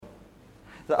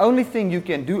The only thing you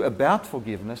can do about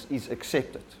forgiveness is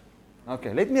accept it.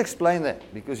 Okay, let me explain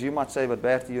that, because you might say, but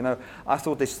Bertie, I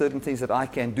thought there's certain things that I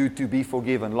can do to be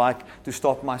forgiven, like to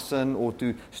stop my sin or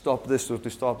to stop this or to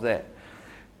stop that.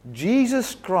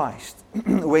 Jesus Christ,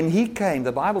 when He came,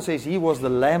 the Bible says He was the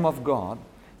Lamb of God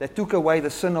that took away the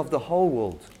sin of the whole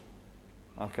world.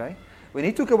 Okay? When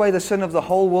He took away the sin of the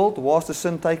whole world, was the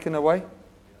sin taken away?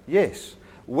 Yes.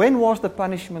 When was the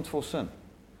punishment for sin?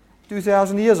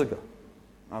 2,000 years ago.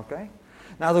 Okay?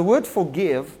 Now the word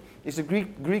forgive is a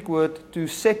Greek word to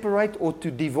separate or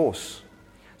to divorce.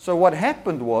 So what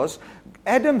happened was,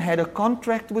 Adam had a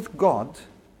contract with God,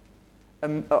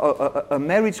 a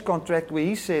marriage contract where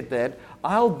he said that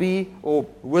I'll be, or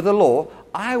with the law,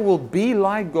 I will be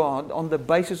like God on the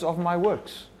basis of my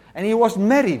works. And he was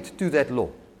married to that law.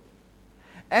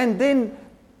 And then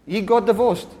he got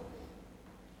divorced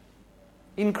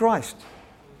in Christ.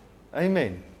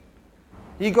 Amen.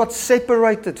 He got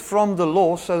separated from the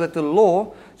law so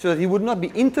that he would not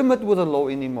be intimate with the law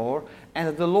anymore, and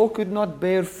that the law could not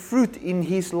bear fruit in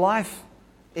his life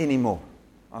anymore.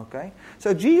 Okay?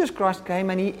 So Jesus Christ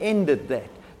came and He ended that.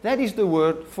 That is the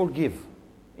word forgive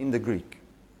in the Greek.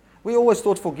 We always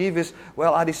thought forgive is,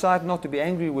 well, I decide not to be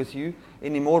angry with you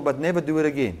anymore, but never do it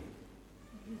again.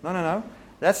 No.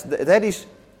 That is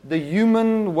the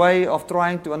human way of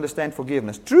trying to understand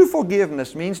forgiveness. True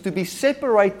forgiveness means to be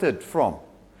separated from.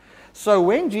 So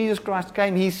when Jesus Christ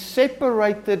came, He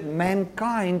separated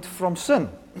mankind from sin.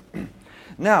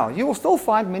 Now, you will still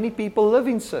find many people live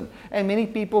in sin, and many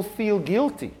people feel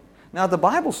guilty. Now, the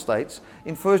Bible states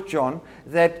in 1 John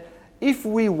that if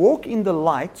we walk in the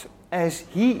light as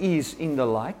He is in the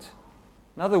light,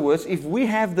 in other words, if we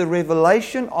have the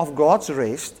revelation of God's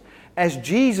rest as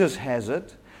Jesus has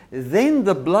it, then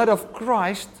the blood of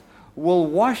Christ will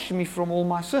wash me from all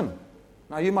my sin.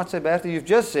 Now, you might say, Bertie, you've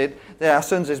just said that our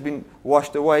sins has been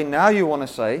washed away. Now you want to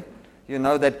say,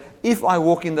 that if I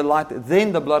walk in the light,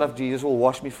 then the blood of Jesus will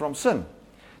wash me from sin.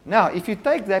 Now, if you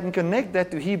take that and connect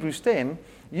that to Hebrews 10,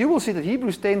 you will see that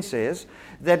Hebrews 10 says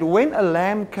that when a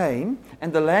lamb came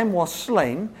and the lamb was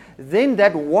slain, then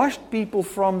that washed people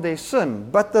from their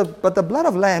sin. But the blood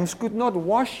of lambs could not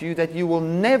wash you, that you will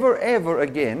never ever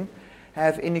again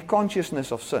have any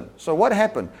consciousness of sin. So what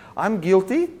happened? I'm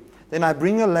guilty, then I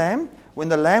bring a lamb. When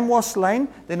the lamb was slain,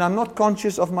 then I'm not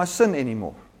conscious of my sin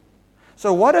anymore.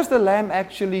 So what does the lamb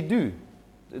actually do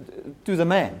to the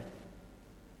man?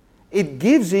 It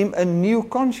gives him a new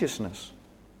consciousness.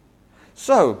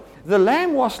 So, the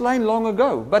lamb was slain long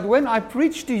ago, but when I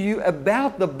preach to you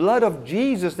about the blood of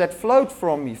Jesus that flowed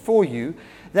from me for you,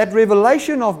 that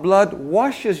revelation of blood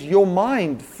washes your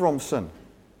mind from sin.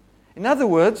 In other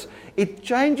words, it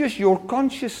changes your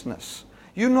consciousness.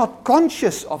 You're not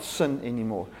conscious of sin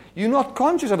anymore. You're not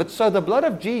conscious of it, so the blood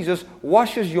of Jesus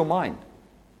washes your mind.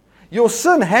 Your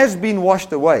sin has been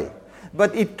washed away,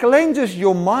 but it cleanses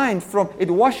your mind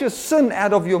it washes sin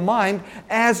out of your mind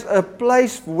as a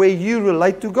place where you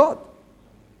relate to God.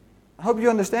 I hope you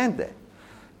understand that.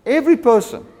 Every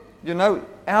person,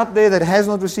 out there that has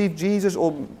not received Jesus,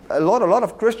 or a lot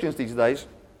of Christians these days,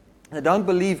 that don't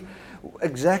believe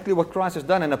exactly what Christ has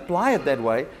done and apply it that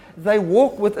way, they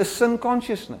walk with a sin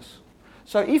consciousness.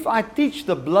 So if I teach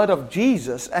the blood of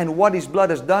Jesus and what His blood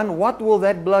has done, what will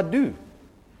that blood do?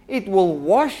 It will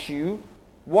wash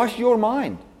your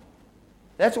mind.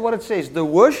 That's what it says. The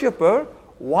worshipper,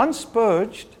 once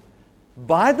purged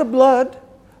by the blood,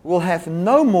 will have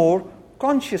no more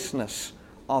consciousness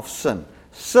of sin.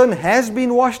 Sin has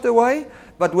been washed away,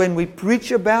 but when we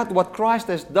preach about what Christ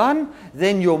has done,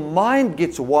 then your mind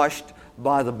gets washed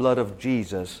by the blood of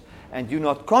Jesus. And you're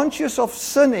not conscious of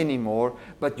sin anymore,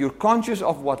 but you're conscious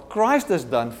of what Christ has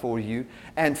done for you.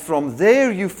 And from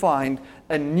there you find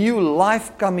a new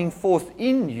life coming forth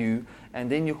in you, and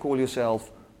then you call yourself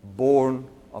born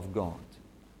of God.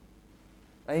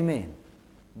 Amen.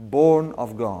 Born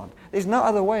of God. There's no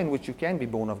other way in which you can be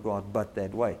born of God but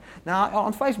that way. Now,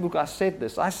 on Facebook I said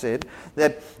this. I said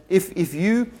that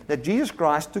that Jesus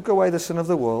Christ took away the sin of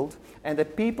the world, and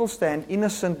that people stand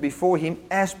innocent before Him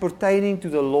as pertaining to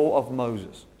the law of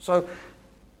Moses. So,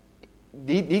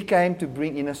 He came to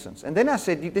bring innocence. And then I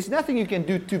said, there's nothing you can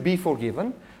do to be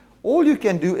forgiven. All you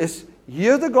can do is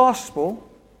hear the gospel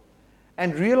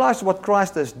and realize what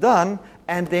Christ has done,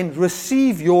 and then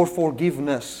receive your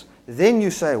forgiveness. Then you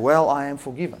say, well, I am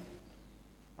forgiven.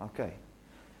 Okay.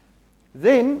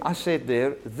 Then I said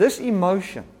there, this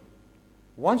emotion,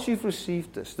 once you've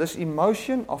received this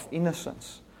emotion of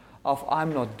innocence, of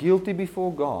I'm not guilty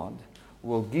before God,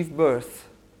 will give birth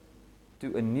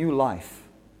to a new life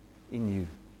in you.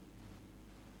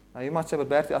 Now you might say, but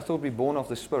Bertie, I thought we were born of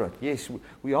the Spirit. Yes,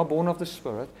 we are born of the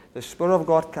Spirit. The Spirit of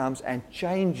God comes and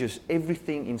changes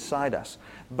everything inside us.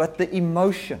 But the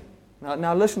emotion,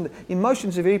 now listen, emotion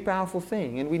is a very powerful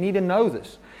thing, and we need to know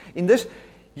this. In this,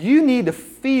 you need to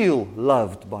feel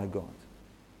loved by God.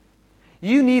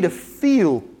 You need to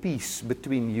feel peace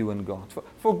between you and God.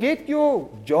 Forget your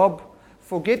job.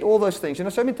 Forget all those things. You know,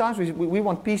 so many times we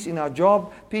want peace in our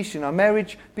job, peace in our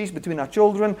marriage, peace between our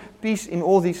children, peace in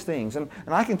all these things. And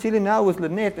I can tell you now with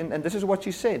Lynette, and this is what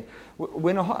she said.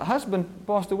 When her husband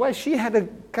passed away, she had to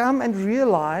come and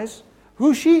realize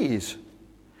who she is.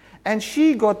 And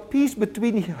she got peace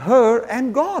between her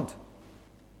and God.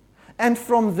 And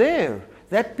from there,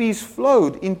 that peace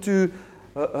flowed into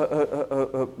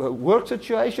a work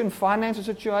situation, financial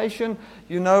situation,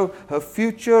 you know, her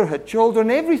future, her children,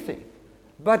 everything.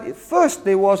 But first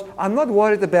there was, I'm not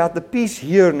worried about the peace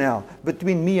here now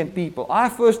between me and people. I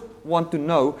first want to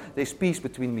know there's peace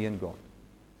between me and God.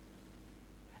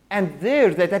 And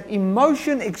there, that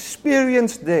emotion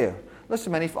experienced there.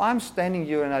 Listen, man, if I'm standing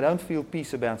here and I don't feel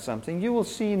peace about something, you will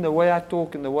see in the way I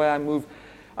talk and the way I move.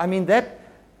 I mean, that,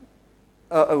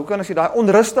 hoe kan ek sê, daai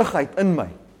onrustigheid in my,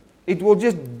 it will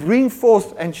just bring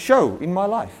forth and show in my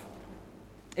life.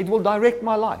 It will direct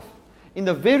my life. In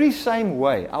the very same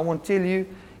way, I want to tell you,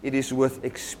 it is with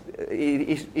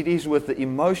the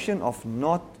emotion of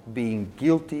not being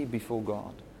guilty before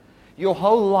God. Your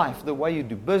whole life, the way you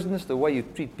do business, the way you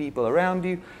treat people around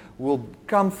you, will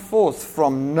come forth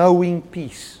from knowing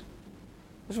peace.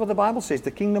 This is what the Bible says.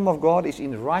 The kingdom of God is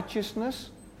in righteousness,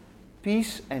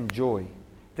 peace, and joy.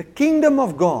 The kingdom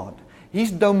of God,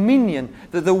 His dominion,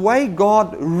 the way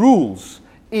God rules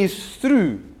is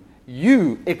through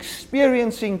you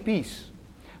experiencing peace.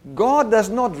 God does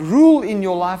not rule in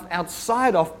your life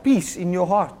outside of peace in your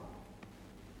heart.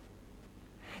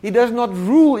 He does not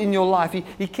rule in your life.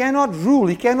 He cannot rule.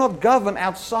 He cannot govern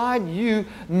outside you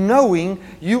knowing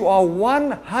you are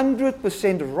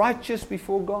 100% righteous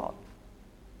before God.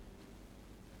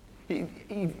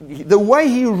 The way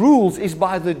He rules is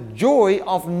by the joy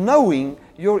of knowing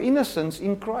your innocence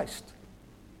in Christ.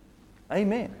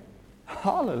 Amen.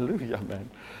 Hallelujah, man.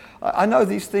 I know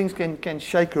these things can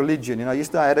shake religion. You know,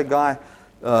 yesterday I had a guy,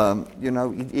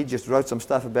 he just wrote some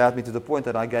stuff about me to the point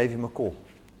that I gave him a call.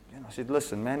 And I said,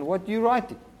 listen, man, what are you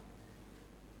writing?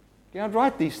 You can't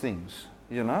write these things,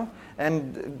 you know.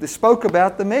 And they spoke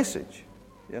about the message.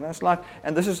 You know, it's like,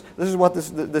 and this is what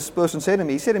this person said to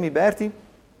me. He said to me, Bertie,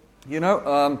 you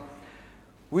know,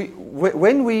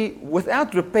 when we,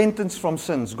 without repentance from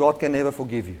sins, God can never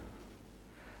forgive you.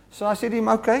 So I said to him,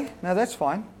 okay, now that's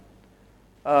fine.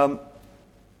 And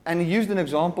he used an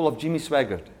example of Jimmy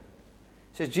Swaggart.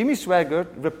 He says, Jimmy Swaggart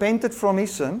repented from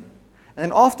his sin,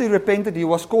 and after he repented, he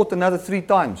was caught another 3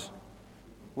 times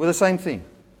with the same thing.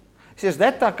 He says,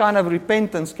 that kind of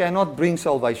repentance cannot bring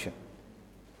salvation.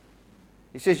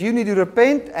 He says, you need to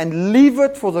repent and leave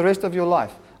it for the rest of your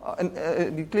life.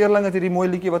 Die kleerlinge het hierdie mooi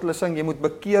liedjie wat hulle sing, jy moet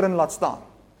bekeer en laat staan.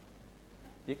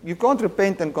 You can't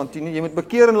repent and continue. Jy moet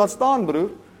bekeer en laat staan, broer.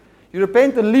 You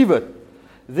repent and leave it.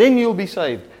 Then you'll be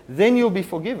saved. Then you'll be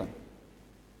forgiven.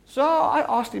 So I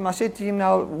asked him, I said to him,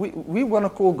 now, we want to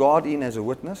call God in as a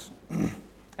witness,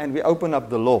 and we open up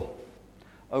the law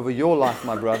over your life,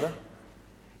 my brother.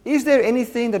 Is there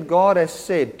anything that God has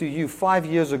said to you 5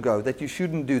 years ago that you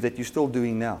shouldn't do, that you're still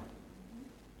doing now?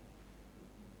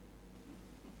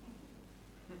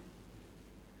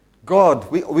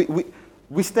 God,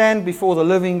 we stand before the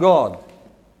living God.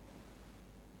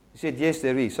 He said, yes,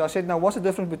 there is. So I said, now, what's the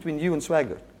difference between you and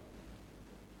Swaggart?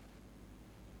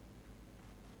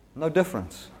 No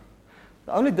difference.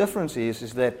 The only difference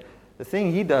is that the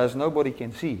thing he does, nobody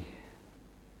can see.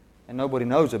 And nobody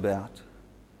knows about.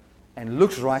 And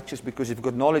looks righteous because you've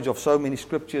got knowledge of so many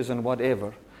scriptures and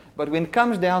whatever. But when it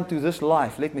comes down to this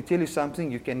life, let me tell you something,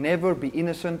 you can never be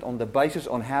innocent on the basis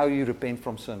on how you repent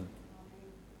from sin.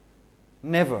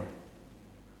 Never.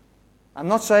 I'm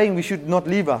not saying we should not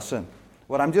leave our sin.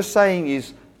 What I'm just saying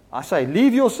is, I say,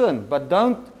 leave your sin, but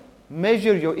don't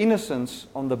measure your innocence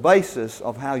on the basis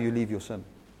of how you leave your sin.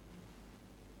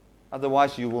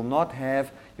 Otherwise, you will not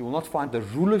find the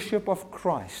rulership of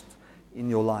Christ in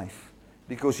your life,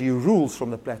 because He rules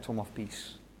from the platform of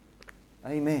peace.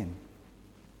 Amen.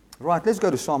 Right, let's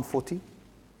go to Psalm 40.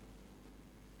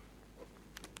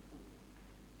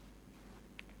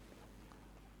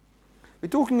 We're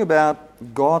talking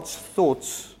about God's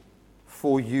thoughts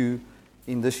for you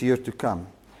in this year to come.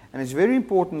 And it's very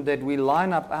important that we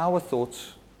line up our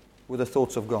thoughts with the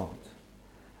thoughts of God.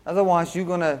 Otherwise, you're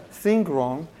going to think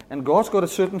wrong, and God's got a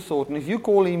certain thought. And if you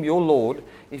call Him your Lord,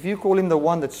 if you call Him the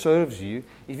one that serves you,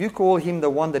 if you call Him the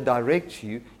one that directs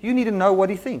you, you need to know what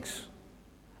He thinks.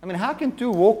 I mean, how can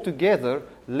two walk together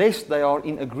lest they are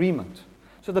in agreement?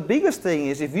 So the biggest thing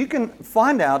is if you can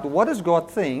find out what does God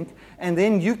think, and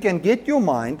then you can get your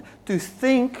mind to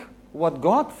think what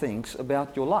God thinks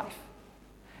about your life.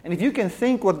 And if you can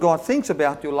think what God thinks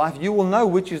about your life, you will know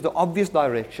which is the obvious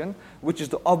direction, which is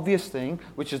the obvious thing,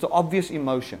 which is the obvious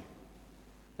emotion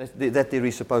that there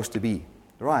is supposed to be.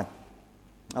 Right.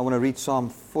 I want to read Psalm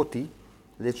 40.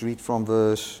 Let's read from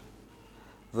verse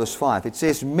 5. It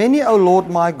says, Many, O Lord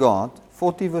my God,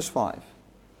 40 verse 5.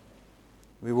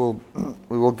 We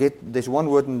will get, there's one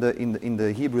word in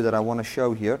the Hebrew that I want to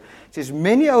show here. It says,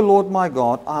 Many, O Lord my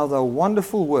God, are the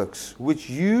wonderful works which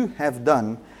you have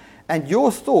done, and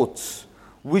your thoughts,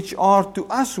 which are to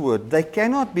usward, they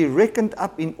cannot be reckoned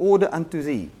up in order unto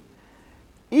thee.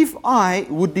 If I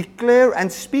would declare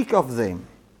and speak of them,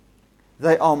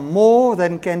 they are more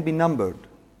than can be numbered.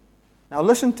 Now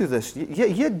listen to this.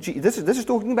 This is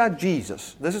talking about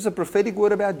Jesus. This is a prophetic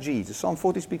word about Jesus. Psalm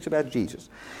 40 speaks about Jesus.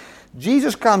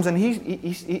 Jesus comes and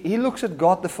he looks at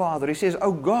God the Father. He says,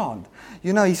 Oh God.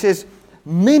 He says,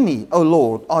 Many, O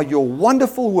Lord, are your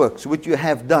wonderful works which you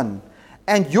have done,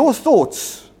 and your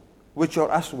thoughts which are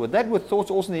usward. That word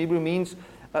thoughts also in the Hebrew means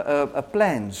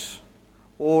plans.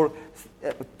 Or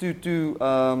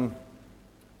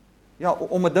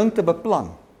om 'n ding te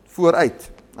beplan, vooruit.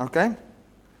 Okay?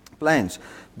 Plans.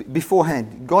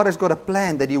 Beforehand. God has got a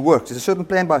plan that He works. It's a certain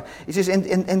plan. He says,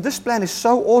 and this plan is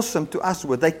so awesome to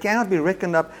usward. They cannot be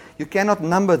reckoned up. You cannot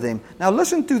number them. Now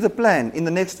listen to the plan in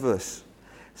the next verse.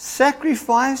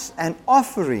 Sacrifice and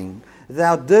offering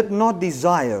thou did not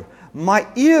desire. My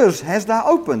ears hast thou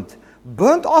opened.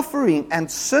 Burnt offering and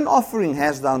sin offering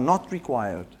hast thou not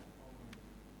required.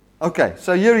 Okay,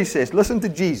 so here he says, listen to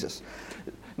Jesus.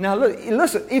 Now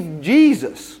listen, if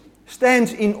Jesus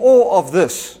stands in awe of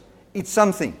this, it's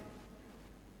something.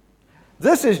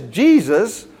 This is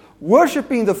Jesus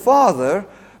worshiping the Father,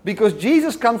 because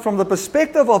Jesus comes from the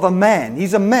perspective of a man.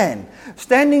 He's a man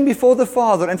standing before the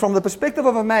Father, and from the perspective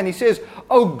of a man, he says,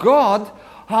 Oh God,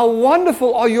 how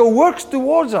wonderful are your works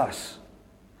towards us.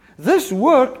 This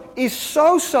work is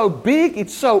so big,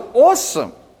 it's so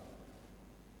awesome.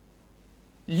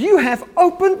 You have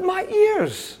opened my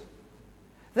ears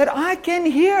that I can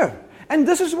hear. And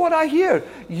this is what I hear.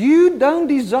 You don't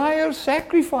desire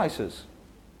sacrifices.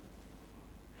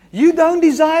 You don't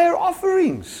desire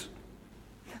offerings.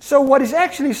 So what he's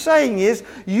actually saying is,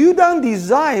 you don't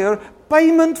desire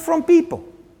payment from people.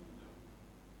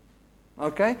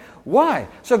 Okay? Why?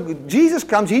 So Jesus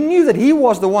comes, He knew that He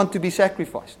was the one to be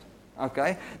sacrificed.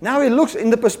 Okay? Now He looks in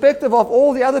the perspective of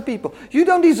all the other people. You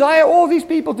don't desire all these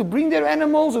people to bring their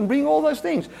animals and bring all those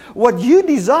things. What you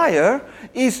desire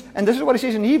is, and this is what He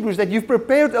says in Hebrews, that you've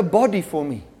prepared a body for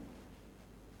me,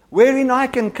 wherein I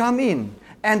can come in,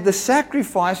 and the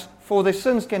sacrifice for their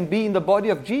sins can be in the body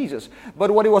of Jesus.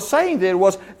 But what He was saying there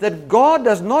was that God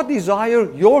does not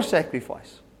desire your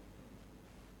sacrifice.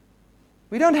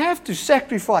 We don't have to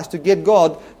sacrifice to get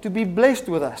God to be blessed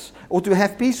with us or to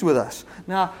have peace with us.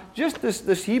 Now, just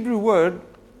this Hebrew word,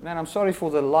 man, I'm sorry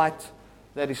for the light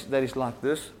that is like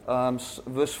this.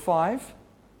 Verse 5.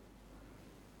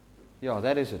 Yeah,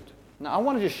 that is it. Now, I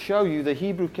want to just show you the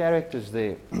Hebrew characters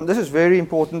there. This is very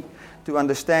important to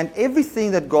understand.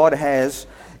 Everything that God has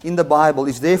in the Bible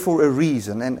is there for a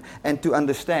reason and to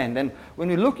understand. And when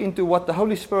we look into what the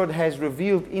Holy Spirit has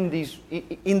revealed in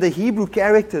the Hebrew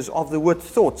characters of the word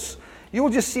thoughts, you will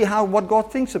just see what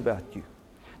God thinks about you.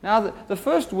 Now, the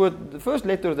first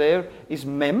letter there is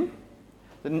Mem.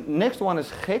 The next one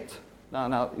is Chet.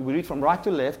 Now we read from right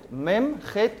to left. Mem,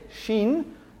 Chet, Shin,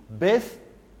 Beth,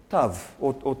 Tav,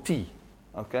 or T.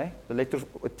 Okay? The letter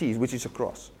T, which is a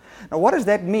cross. Now, what does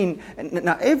that mean?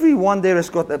 Now, every one there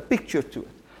has got a picture to it.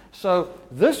 So,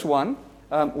 this one,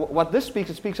 what this speaks,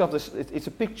 it speaks of this. It's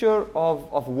a picture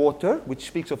of water, which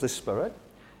speaks of the Spirit.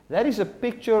 That is a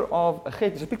picture of a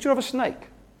chet. It's a picture of a snake.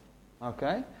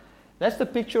 Okay? That's the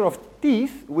picture of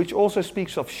teeth, which also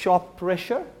speaks of sharp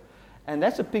pressure. And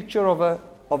that's a picture of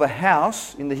a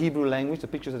house in the Hebrew language, the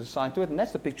picture that's assigned to it, and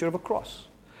that's the picture of a cross.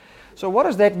 So what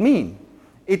does that mean?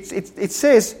 It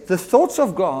says the thoughts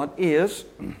of God is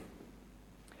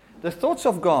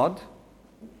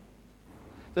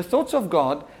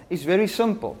very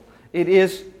simple. It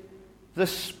is the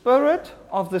spirit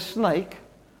of the snake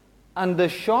under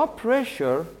sharp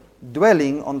pressure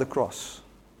dwelling on the cross.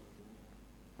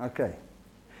 Okay.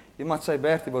 You might say,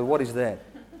 Bertie, but what is that?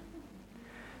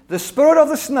 The spirit of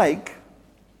the snake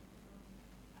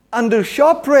under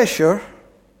sharp pressure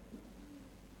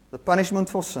the punishment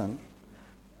for sin,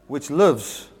 which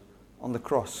lives on the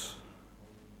cross.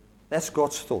 That's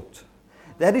God's thought.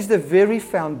 That is the very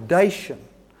foundation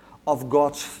of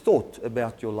God's thought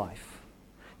about your life.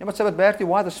 You must say, but Bertie,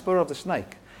 why the spirit of the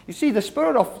snake? You see, the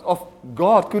spirit of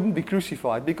God couldn't be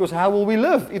crucified, because how will we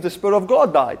live if the spirit of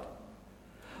God died?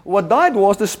 What died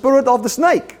was the spirit of the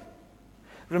snake.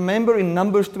 Remember in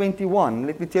Numbers 21,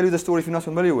 let me tell you the story if you're not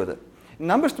familiar with it. In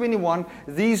Numbers 21,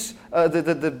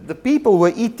 the people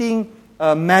were eating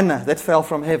manna that fell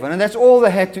from heaven, and that's all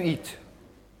they had to eat.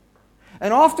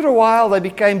 And after a while, they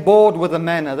became bored with the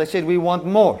manna. They said, we want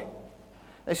more.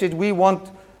 They said, we want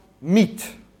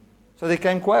meat. So they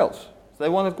came quails. They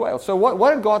wanted quails. So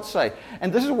what did God say?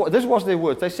 And this was their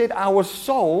words. They said, our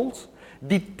souls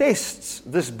detests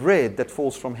this bread that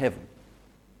falls from heaven.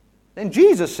 Then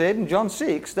Jesus said in John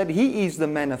 6 that He is the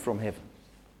manna from heaven.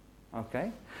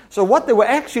 Okay? So what they were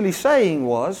actually saying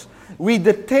was, we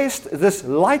detest this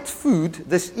light food,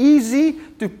 this easy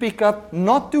to pick up,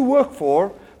 not to work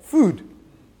for food.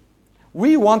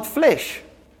 We want flesh.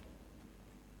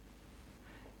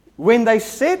 When they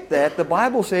said that, the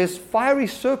Bible says fiery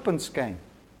serpents came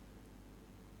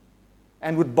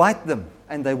and would bite them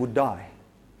and they would die.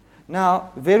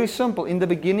 Now, very simple. In the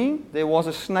beginning, there was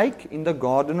a snake in the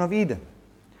Garden of Eden.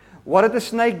 What did the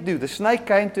snake do? The snake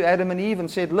came to Adam and Eve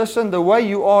and said, listen, the way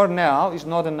you are now is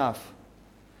not enough.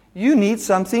 You need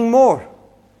something more.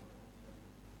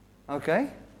 Okay?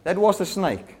 That was the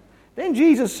snake. Then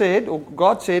Jesus said, or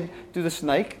God said to the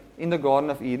snake in the Garden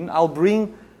of Eden, I'll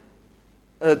bring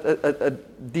a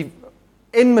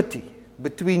enmity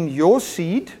between your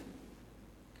seed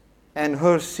and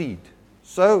her seed.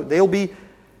 So there'll be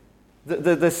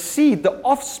the seed, the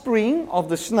offspring of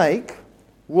the snake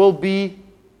will be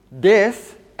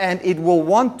death, and it will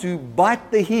want to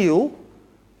bite the heel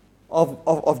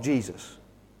of Jesus.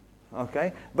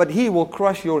 Okay? But he will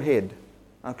crush your head.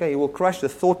 Okay? He will crush the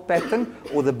thought pattern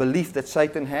or the belief that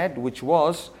Satan had, which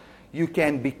was, you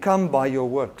can become by your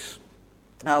works.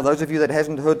 Now, those of you that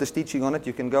hasn't heard this teaching on it,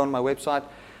 you can go on my website.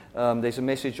 There's a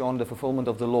message on the fulfillment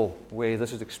of the law, where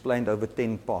this is explained over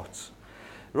 10 parts.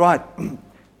 Right.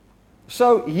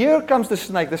 So, here comes the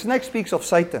snake. The snake speaks of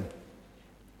Satan.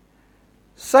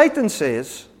 Satan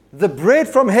says, the bread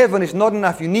from heaven is not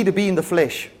enough. You need to be in the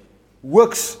flesh.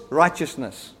 Works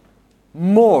righteousness.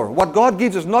 More. What God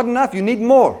gives is not enough. You need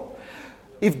more.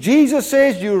 If Jesus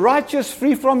says you're righteous,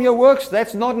 free from your works,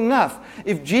 that's not enough.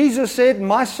 If Jesus said,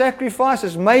 my sacrifice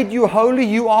has made you holy,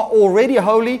 you are already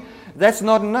holy, that's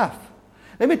not enough.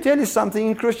 Let me tell you something.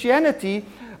 In Christianity,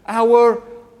 our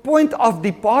point of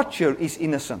departure is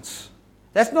innocence.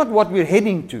 That's not what we're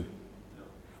heading to.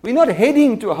 We're not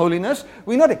heading to holiness.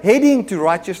 We're not heading to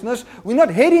righteousness. We're not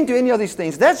heading to any of these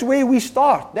things. That's where we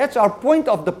start. That's our point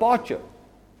of departure.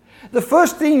 The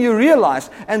first thing you realize,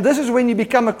 and this is when you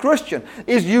become a Christian,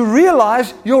 is you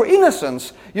realize your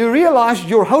innocence. You realize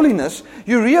your holiness.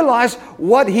 You realize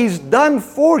what He's done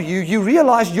for you. You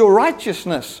realize your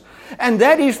righteousness. And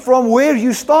that is from where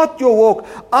you start your walk.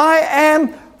 I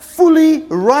am fully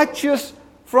righteous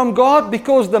from God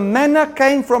because the manna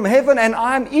came from heaven and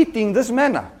I'm eating this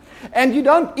manna. And you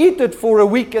don't eat it for a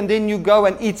week and then you go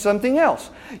and eat something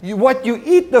else. What you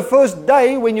eat the first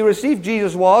day when you receive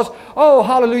Jesus was, oh,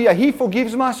 hallelujah, He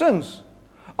forgives my sins.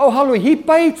 Oh, hallelujah, He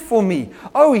paid for me.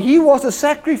 Oh, He was a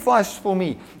sacrifice for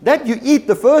me. That you eat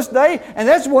the first day, and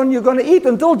that's one you're going to eat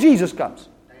until Jesus comes.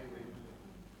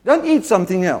 Don't eat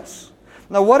something else.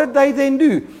 Now, what did they then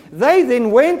do? They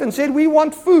then went and said, we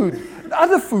want food,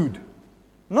 other food.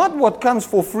 Not what comes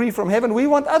for free from heaven. We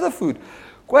want other food.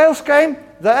 Quails came,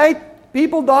 they ate,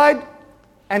 people died,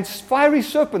 and fiery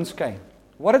serpents came.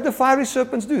 What did the fiery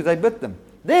serpents do? They bit them.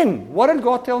 Then, what did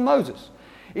God tell Moses?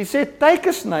 He said, take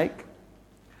a snake,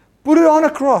 put it on a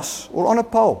cross or on a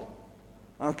pole.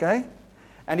 Okay?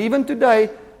 And even today,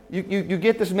 you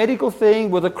get this medical thing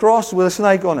with a cross with a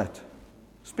snake on it.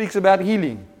 Speaks about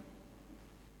healing.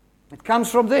 It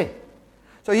comes from there.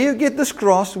 So you get this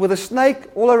cross with a snake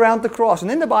all around the cross. And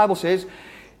then the Bible says,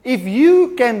 if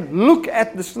you can look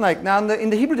at the snake. Now in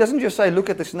the Hebrew it doesn't just say look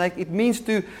at the snake. It means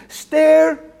to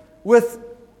stare with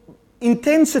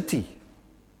intensity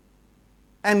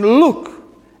and look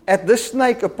at this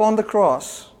snake upon the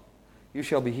cross. You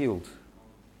shall be healed.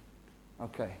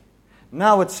 Okay.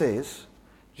 Now it says,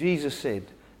 Jesus said,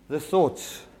 the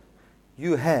thoughts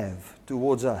you have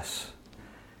towards us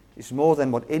is more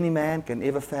than what any man can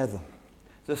ever fathom.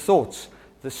 The thoughts.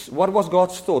 What was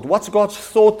God's thought? What's God's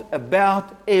thought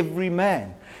about every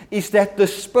man? Is that the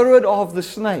spirit of the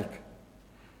snake?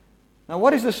 Now,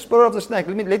 what is the spirit of the snake?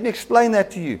 Let me explain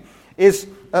that to you. Is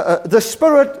the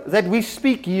spirit that we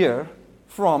speak here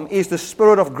from is the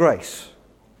spirit of grace.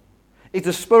 It's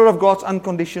the spirit of God's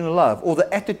unconditional love, or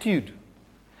the attitude.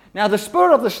 Now, the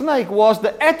spirit of the snake was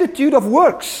the attitude of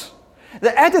works.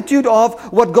 The attitude of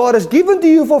what God has given to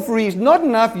you for free is not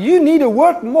enough. You need to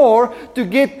work more to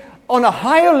get on a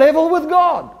higher level with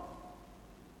God.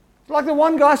 Like the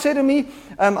one guy said to me,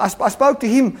 I spoke to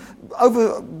him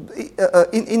over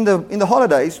in the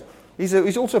holidays.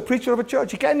 He's also a preacher of a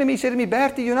church. He came to me, he said to me,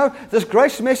 Bertie, you know, this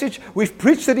grace message, we've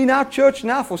preached it in our church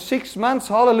now for 6 months,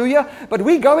 hallelujah. But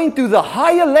we're going to the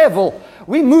higher level.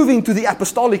 We're moving to the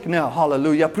apostolic now,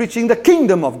 hallelujah, preaching the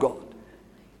kingdom of God.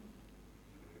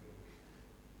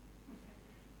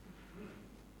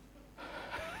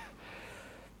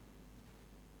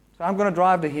 So I'm going to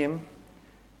drive to him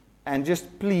and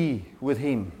just plea with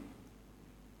him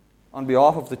on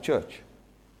behalf of the church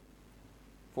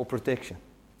for protection.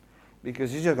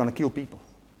 Because he's just going to kill people.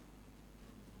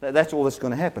 That's all that's going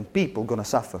to happen. People are going to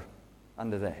suffer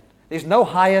under that. There's no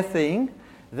higher thing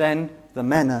than the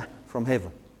manna from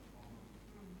heaven.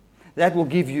 That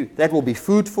will be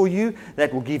food for you.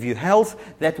 That will give you health.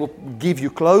 That will give you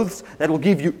clothes. That will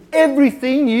give you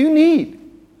everything you need.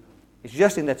 It's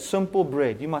just in that simple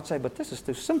bread. You might say, but this is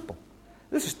too simple.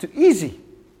 This is too easy.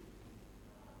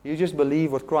 You just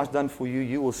believe what Christ done for you.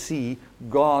 You will see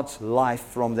God's life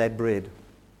from that bread.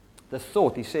 The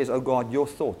thought, he says, oh God, your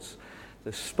thoughts.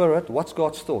 The spirit, what's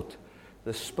God's thought?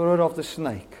 The spirit of the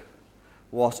snake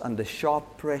was under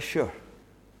sharp pressure.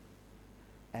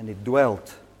 And it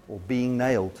dwelt, or being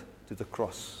nailed to the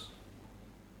cross.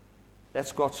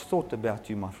 That's God's thought about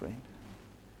you, my friend.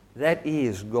 That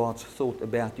is God's thought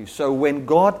about you. So when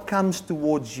God comes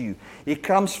towards you, He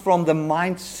comes from the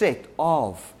mindset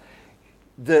of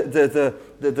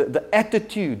the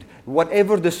attitude,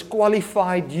 whatever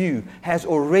disqualified you has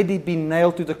already been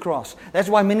nailed to the cross. That's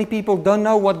why many people don't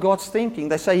know what God's thinking.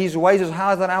 They say His ways are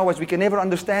higher than our ways. We can never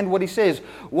understand what He says.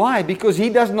 Why? Because He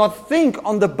does not think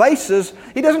on the basis,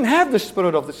 He doesn't have the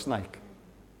spirit of the snake.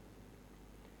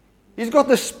 He's got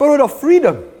the spirit of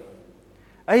freedom.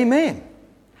 Amen.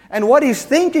 And what He's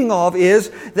thinking of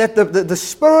is that the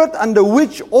spirit under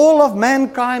which all of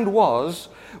mankind was,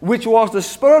 which was the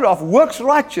spirit of works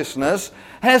righteousness,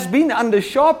 has been under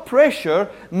sharp pressure,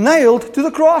 nailed to the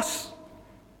cross.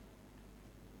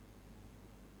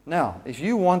 Now, if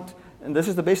you want, and this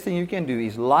is the best thing you can do,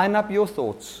 is line up your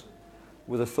thoughts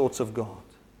with the thoughts of God.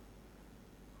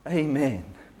 Amen.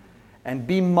 And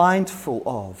be mindful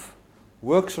of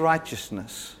works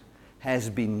righteousness has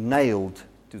been nailed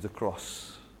to the cross.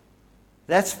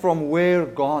 That's from where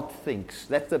God thinks.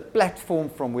 That's the platform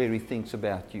from where He thinks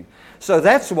about you. So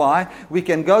that's why we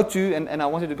can go to, and I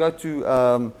wanted to go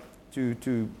to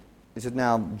is it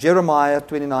now Jeremiah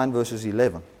 29 verses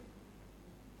 11.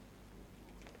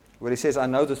 Where He says, I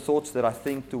know the thoughts that I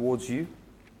think towards you.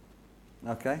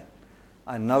 Okay?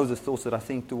 I know the thoughts that I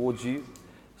think towards you.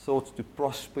 Thoughts to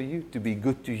prosper you, to be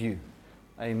good to you.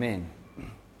 Amen.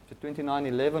 Is it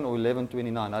 29:11 or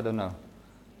 11:29? I don't know.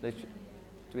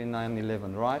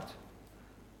 29:11, right?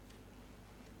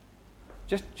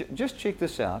 Just check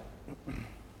this out.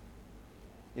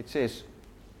 It says,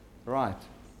 right.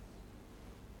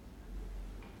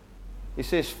 It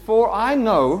says, for I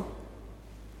know,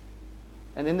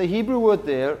 and then the Hebrew word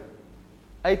there,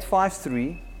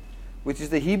 853, which is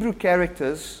the Hebrew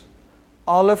characters,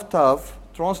 Aleph Tav,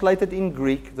 translated in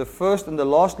Greek, the first and the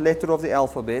last letter of the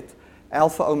alphabet,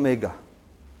 Alpha Omega,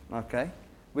 okay,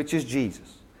 which is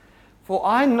Jesus. For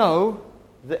I know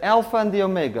the Alpha and the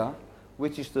Omega,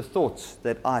 which is the thoughts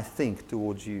that I think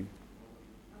towards you.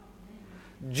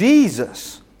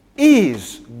 Jesus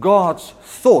is God's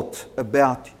thought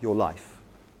about your life.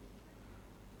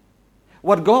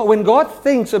 When God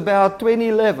thinks about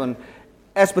 2011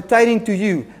 as pertaining to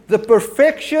you, the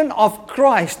perfection of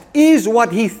Christ is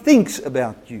what He thinks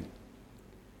about you.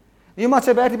 You might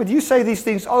say, but you say these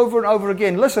things over and over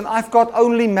again. Listen, I've got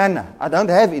only manna. I don't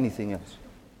have anything else.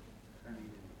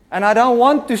 And I don't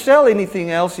want to sell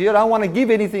anything else here. I don't want to give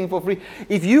anything for free.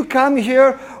 If you come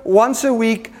here once a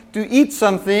week to eat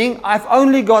something, I've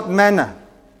only got manna.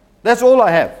 That's all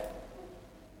I have.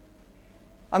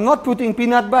 I'm not putting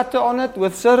peanut butter on it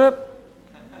with syrup.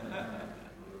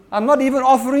 I'm not even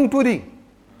offering pudding.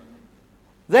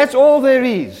 That's all there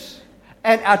is.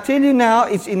 And I tell you now,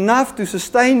 it's enough to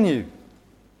sustain you.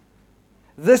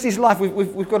 This is life.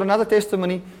 We've got another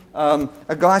testimony.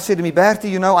 A guy said to me, Bertie,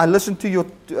 you know, I listened to your,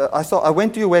 I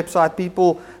went to your website.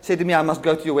 People said to me, I must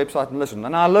go to your website and listen.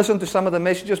 And I listened to some of the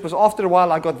messages, but after a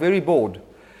while I got very bored.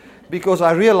 Because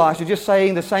I realized you're just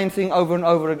saying the same thing over and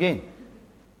over again.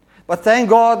 But thank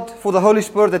God for the Holy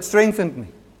Spirit that strengthened me.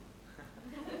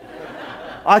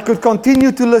 I could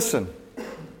continue to listen.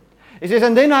 He says,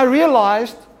 and then I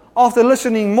realized after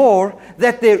listening more,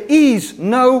 that there is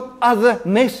no other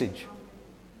message.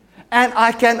 And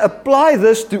I can apply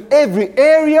this to every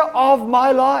area of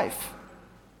my life.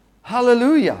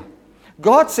 Hallelujah.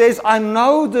 God says, I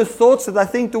know the thoughts that I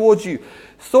think towards you.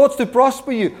 Thoughts to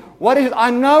prosper you. What is it?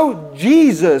 I know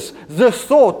Jesus, the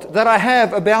thought that I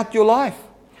have about your life.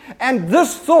 And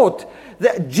this thought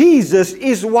that Jesus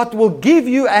is what will give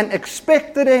you an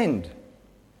expected end.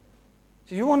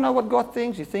 So you want to know what God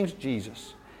thinks? He thinks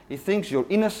Jesus. He thinks your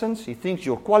innocence. He thinks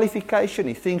your qualification.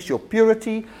 He thinks your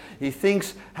purity. He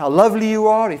thinks how lovely you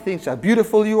are. He thinks how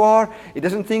beautiful you are. He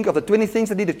doesn't think of the 20 things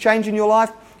that need to change in your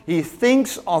life. He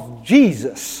thinks of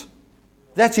Jesus.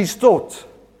 That's his thought.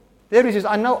 There he says,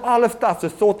 I know Aleph Tav, the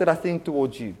thought that I think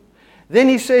towards you. Then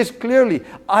he says clearly,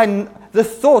 the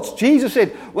thoughts, Jesus said,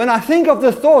 when I think of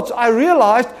the thoughts, I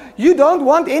realized you don't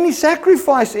want any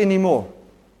sacrifice anymore.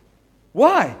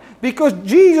 Why? Because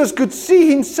Jesus could see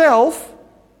himself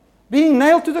being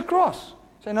nailed to the cross.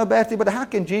 Say, no, Bertie, but how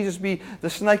can Jesus be the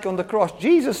snake on the cross?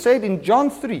 Jesus said in John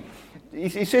 3,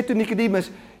 he said to Nicodemus,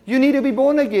 you need to be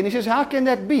born again. He says, how can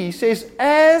that be? He says,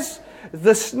 as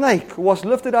the snake was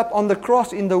lifted up on the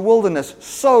cross in the wilderness,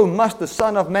 so must the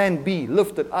Son of Man be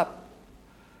lifted up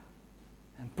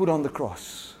and put on the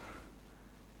cross.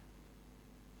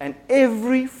 And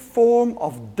every form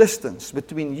of distance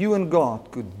between you and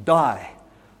God could die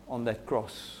on that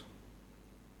cross.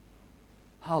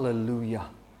 Hallelujah.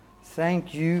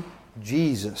 Thank you,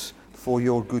 Jesus, for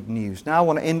your good news. Now I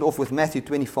want to end off with Matthew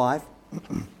 25.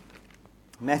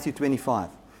 Matthew 25.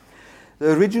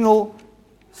 The original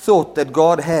thought that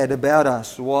God had about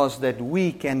us was that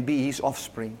we can be His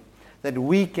offspring, that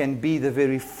we can be the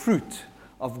very fruit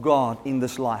of God in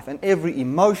this life. And every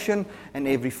emotion and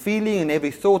every feeling and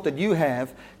every thought that you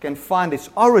have can find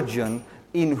its origin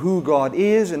in who God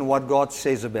is and what God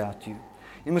says about you.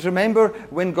 You must remember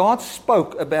when God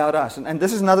spoke about us, and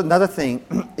this is another thing,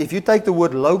 if you take the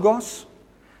word logos,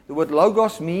 the word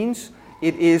logos means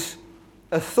it is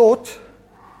a thought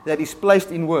that is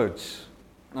placed in words.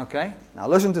 Okay? Now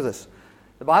listen to this.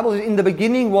 The Bible says, in the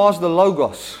beginning was the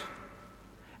Logos,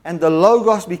 and the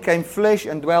Logos became flesh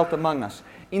and dwelt among us.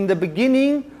 In the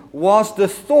beginning was the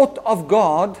thought of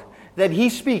God that He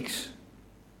speaks.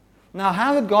 Now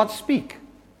how did God speak?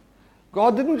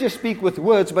 God didn't just speak with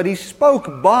words, but He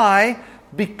spoke by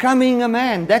becoming a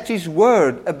man. That's His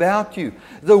word about you.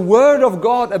 The word of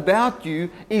God about you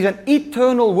is an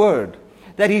eternal word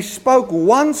that He spoke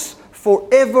once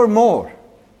forevermore.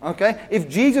 Okay? If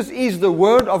Jesus is the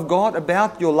word of God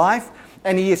about your life,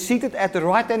 and He is seated at the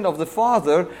right hand of the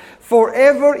Father,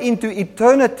 forever into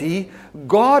eternity,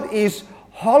 God is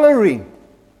hollering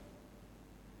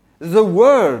the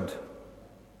word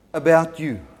about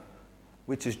you,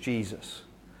 which is Jesus.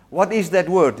 What is that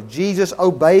word? Jesus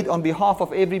obeyed on behalf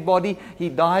of everybody. He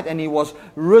died and He was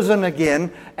risen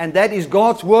again. And that is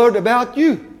God's word about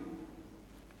you.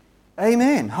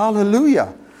 Amen.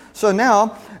 Hallelujah. So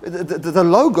now, the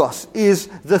Logos is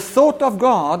the thought of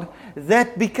God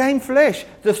that became flesh.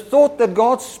 The thought that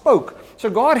God spoke. So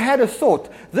God had a thought.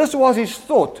 This was His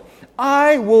thought.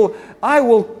 I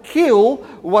will kill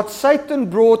what Satan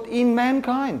brought in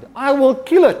mankind. I will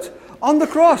kill it on the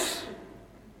cross.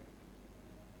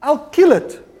 I'll kill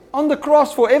it on the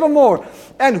cross forevermore.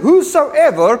 And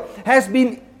whosoever has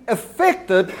been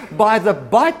affected by the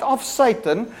bite of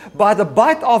Satan, by the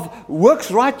bite of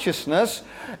works righteousness,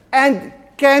 and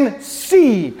can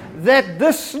see that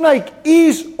this snake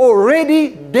is already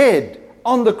dead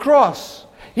on the cross,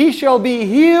 he shall be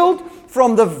healed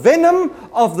from the venom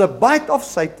of the bite of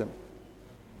Satan.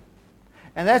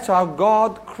 And that's how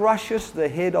God crushes the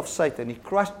head of Satan. He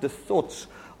crushed the thoughts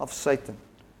of Satan.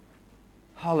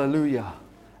 Hallelujah.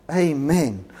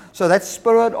 Amen. So that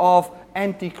spirit of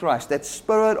Antichrist, that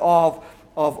spirit of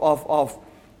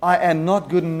I am not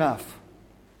good enough,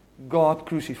 God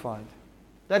crucified.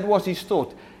 That was His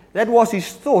thought. That was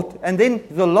His thought. And then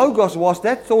the Logos was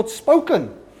that thought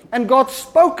spoken. And God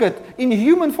spoke it in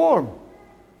human form.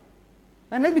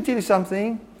 And let me tell you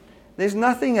something. There's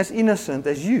nothing as innocent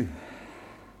as you.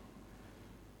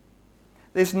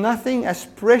 There's nothing as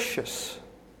precious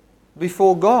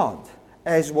before God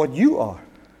as what you are.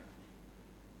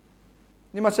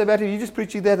 You might say, "But you just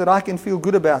preaching that I can feel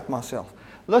good about myself."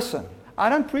 Listen, I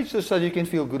don't preach this so you can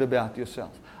feel good about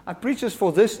yourself. I preach this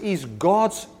for this is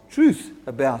God's truth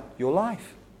about your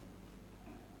life.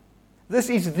 This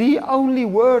is the only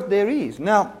word there is.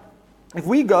 Now, if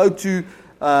we go to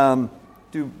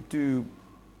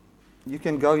you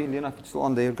can go, Helena, if it's still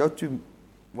on there, go to,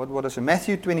 what is it?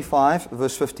 Matthew 25,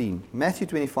 verse 15. Matthew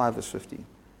 25, verse 15.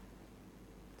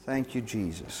 Thank you,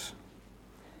 Jesus.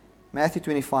 Matthew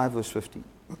 25, verse 15.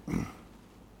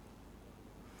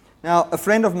 Now, a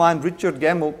friend of mine, Richard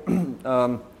Gamble,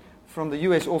 from the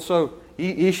US also,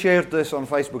 he shared this on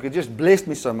Facebook. It just blessed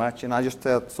me so much, and I just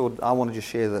thought I wanted to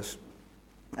share this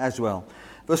as well.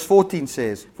 Verse 14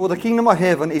 says, "For the kingdom of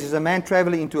heaven is as a man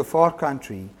traveling into a far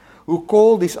country, who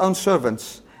called his own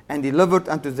servants and delivered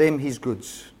unto them his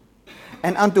goods.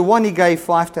 And unto one he gave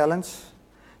 5 talents,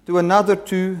 to another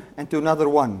 2, and to another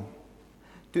 1.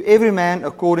 To every man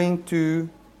according to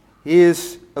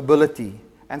his ability,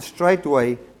 and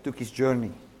straightway took his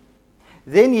journey.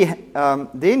 Then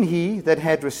he that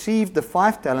had received the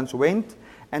 5 talents went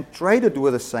and traded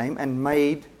with the same, and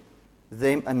made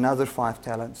them another 5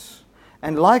 talents.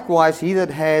 And likewise he that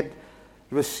had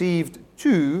received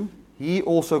 2, he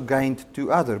also gained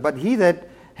 2 other. But he that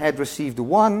had received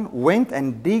 1 went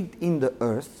and digged in the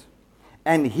earth,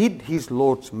 and hid his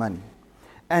Lord's money.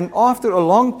 And after a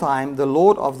long time the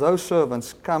Lord of those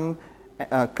servants come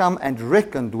and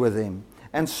reckoned with them.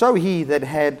 And so he that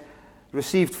had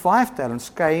received 5 talents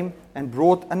came and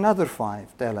brought another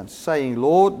 5 talents, saying,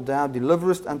 Lord, thou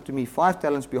deliverest unto me 5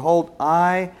 talents. Behold,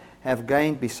 I have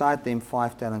gained beside them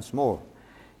 5 talents more.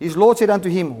 His Lord said unto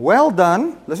him, Well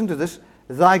done," listen to this,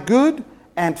 "thy good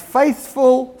and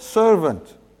faithful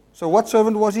servant." So what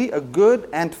servant was he? A good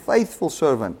and faithful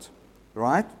servant.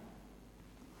 Right?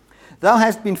 "Thou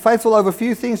hast been faithful over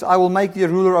few things, I will make thee a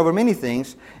ruler over many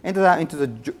things. Enter thou into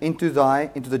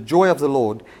the joy of the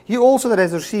Lord. He also that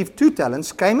has received 2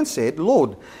 talents came and said,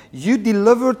 Lord, you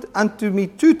delivered unto me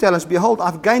 2 talents. Behold,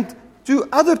 I've gained 2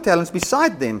 other talents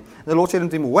beside them. The Lord said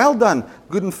unto him, Well done,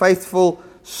 good and faithful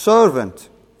servant."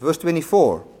 Verse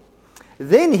 24.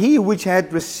 "Then he which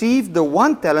had received the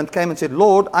 1 talent came and said,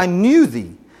 Lord, I knew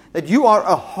thee, that you are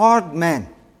a hard man,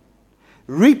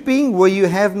 reaping where you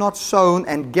have not sown,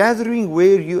 and gathering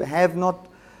where you have not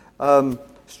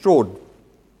strawed.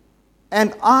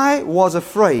 And I was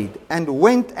afraid, and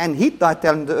went and hid thy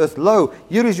talent in the earth. Lo,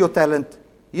 here is your talent.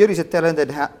 Here is a talent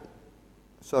that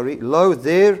lo,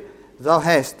 there thou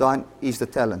hast thine is the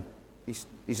talent.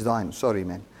 Is thine. Sorry,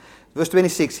 man. Verse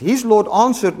 26. His Lord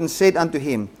answered and said unto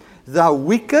him, Thou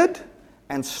wicked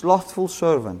and slothful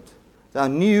servant, thou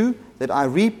knew that I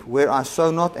reap where I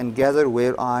sow not, and gather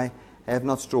where I have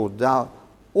not strawed. Thou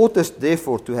oughtest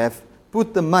therefore to have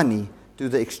put the money to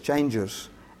the exchangers,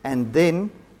 and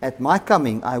then at my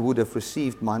coming I would have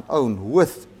received mine own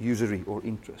with usury or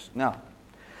interest. Now,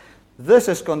 this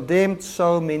has condemned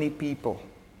so many people.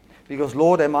 Because,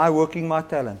 Lord, am I working my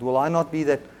talent? Will I not be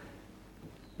that?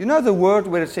 You know the word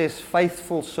where it says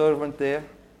faithful servant there?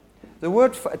 The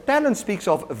word talent speaks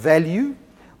of value,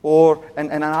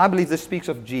 and I believe this speaks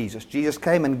of Jesus. Jesus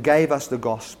came and gave us the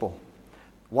gospel.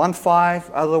 1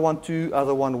 5, other one 2,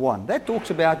 other one 1. That talks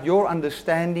about your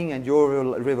understanding and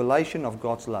your revelation of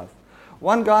God's love.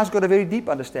 One guy's got a very deep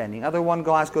understanding. Other one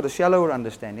guy's got a shallower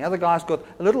understanding. Other guy's got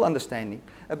a little understanding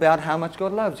about how much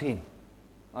God loves him.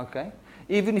 Okay?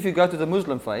 Even if you go to the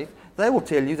Muslim faith, they will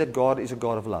tell you that God is a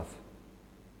God of love.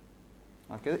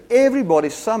 Okay? Everybody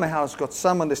somehow has got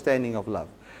some understanding of love.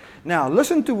 Now,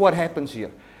 listen to what happens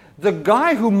here. The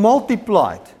guy who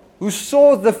multiplied, who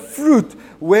saw the fruit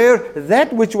where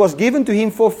that which was given to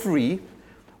him for free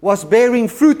was bearing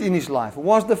fruit in his life,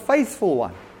 was the faithful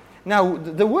one. Now,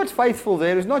 the word faithful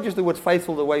there is not just the word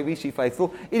faithful the way we see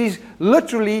faithful. It is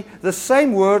literally the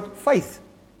same word, faith.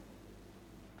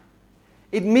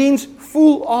 It means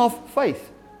full of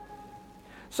faith.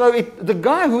 So the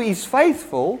guy who is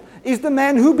faithful is the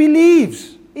man who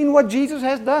believes in what Jesus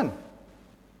has done.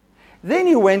 Then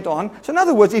he went on. So in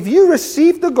other words, if you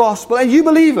receive the gospel and you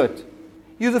believe it,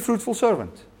 you're the fruitful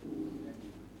servant.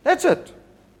 That's it.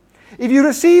 If you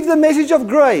receive the message of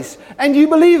grace and you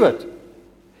believe it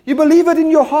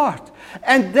in your heart,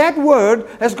 and that word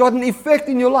has got an effect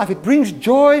in your life. It brings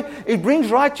joy. It brings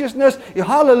righteousness.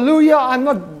 Hallelujah. I'm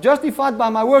not justified by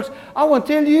my works. I want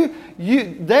to tell you,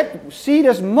 that seed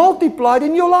has multiplied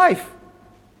in your life.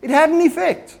 It had an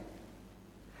effect.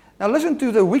 Now listen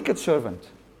to the wicked servant.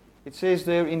 It says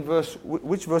there in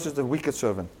which verse is the wicked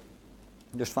servant?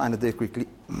 Just find it there quickly.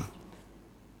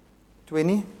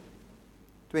 20?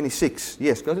 26.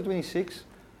 Yes, go to 26.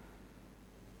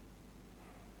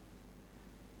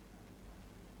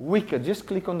 Wicked. Just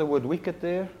click on the word wicked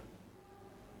there.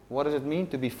 What does it mean?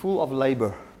 To be full of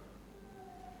labor.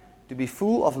 To be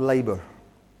full of labor.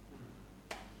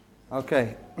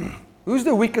 Okay. Who's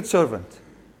the wicked servant?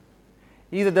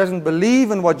 He that doesn't believe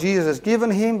in what Jesus has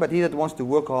given him, but he that wants to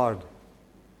work hard.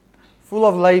 Full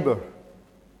of labor.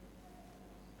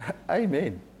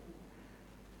 Amen.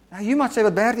 Now you might say,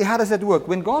 but Bertie, how does that work?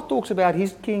 When God talks about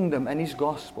His kingdom and His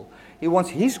gospel, He wants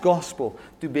His gospel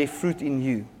to bear fruit in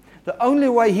you. The only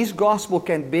way His gospel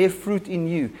can bear fruit in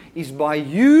you is by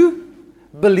you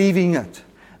believing it.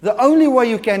 The only way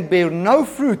you can bear no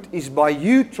fruit is by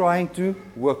you trying to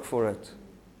work for it.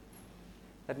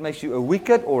 That makes you a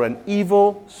wicked or an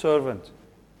evil servant.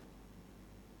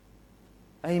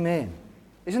 Amen.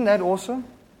 Isn't that awesome?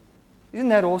 Isn't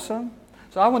that awesome?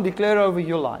 So I want to declare over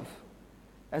your life,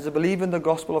 as a believer in the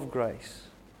gospel of grace,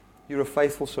 you're a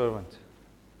faithful servant.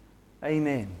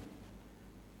 Amen.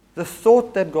 The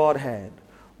thought that God had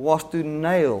was to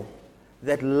nail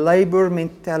that labor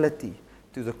mentality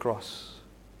to the cross.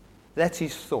 That's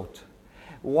His thought.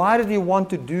 Why did He want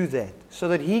to do that? So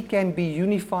that He can be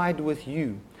unified with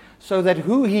you. So that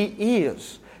who He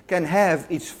is can have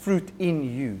its fruit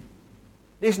in you.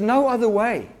 There's no other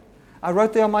way. I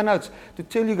wrote there on my notes to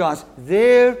tell you guys,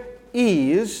 there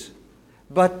is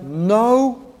but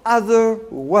no other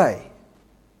way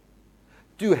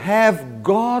to have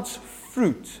God's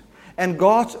fruit and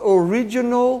God's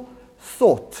original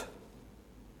thought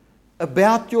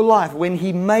about your life when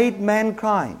He made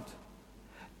mankind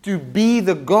to be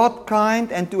the God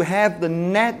kind and to have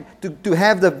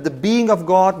the being of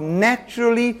God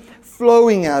naturally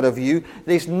flowing out of you.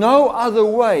 There's no other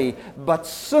way but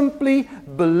simply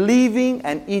believing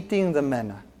and eating the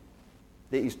manna.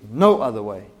 There is no other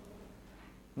way.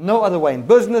 No other way in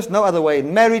business, no other way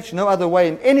in marriage, no other way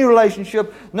in any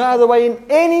relationship, no other way in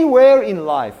anywhere in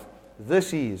life.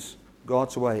 This is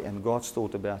God's way and God's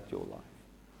thought about your life.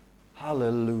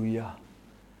 Hallelujah.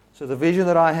 So the vision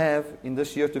that I have in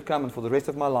this year to come and for the rest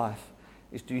of my life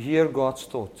is to hear God's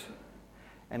thought.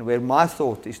 And where my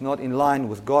thought is not in line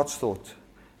with God's thought,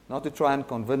 not to try and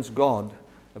convince God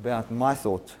about my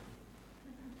thought,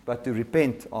 but to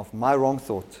repent of my wrong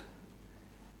thought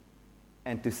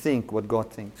and to think what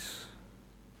God thinks.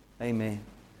 Amen.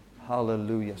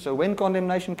 Hallelujah. So when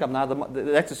condemnation comes, now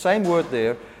that's the same word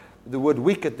there, the word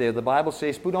wicked there. The Bible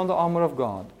says, put on the armor of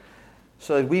God,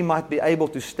 so that we might be able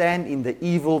to stand in the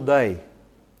evil day.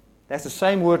 That's the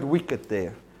same word wicked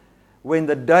there. When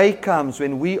the day comes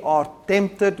when we are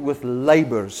tempted with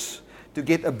labors to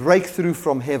get a breakthrough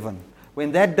from heaven,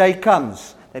 when that day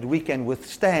comes, that we can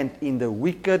withstand in the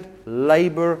wicked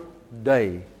labor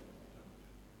day.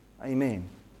 Amen.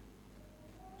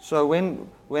 So when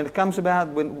it comes about,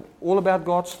 when all about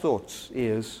God's thoughts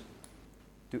is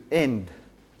to end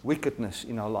wickedness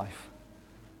in our life,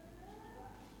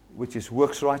 which is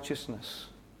works righteousness.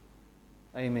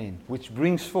 Amen. Which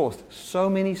brings forth so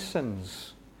many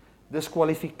sins,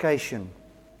 disqualification,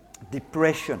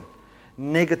 depression,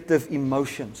 negative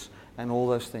emotions, and all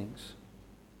those things.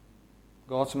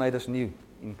 God's made us new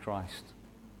in Christ.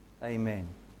 Amen.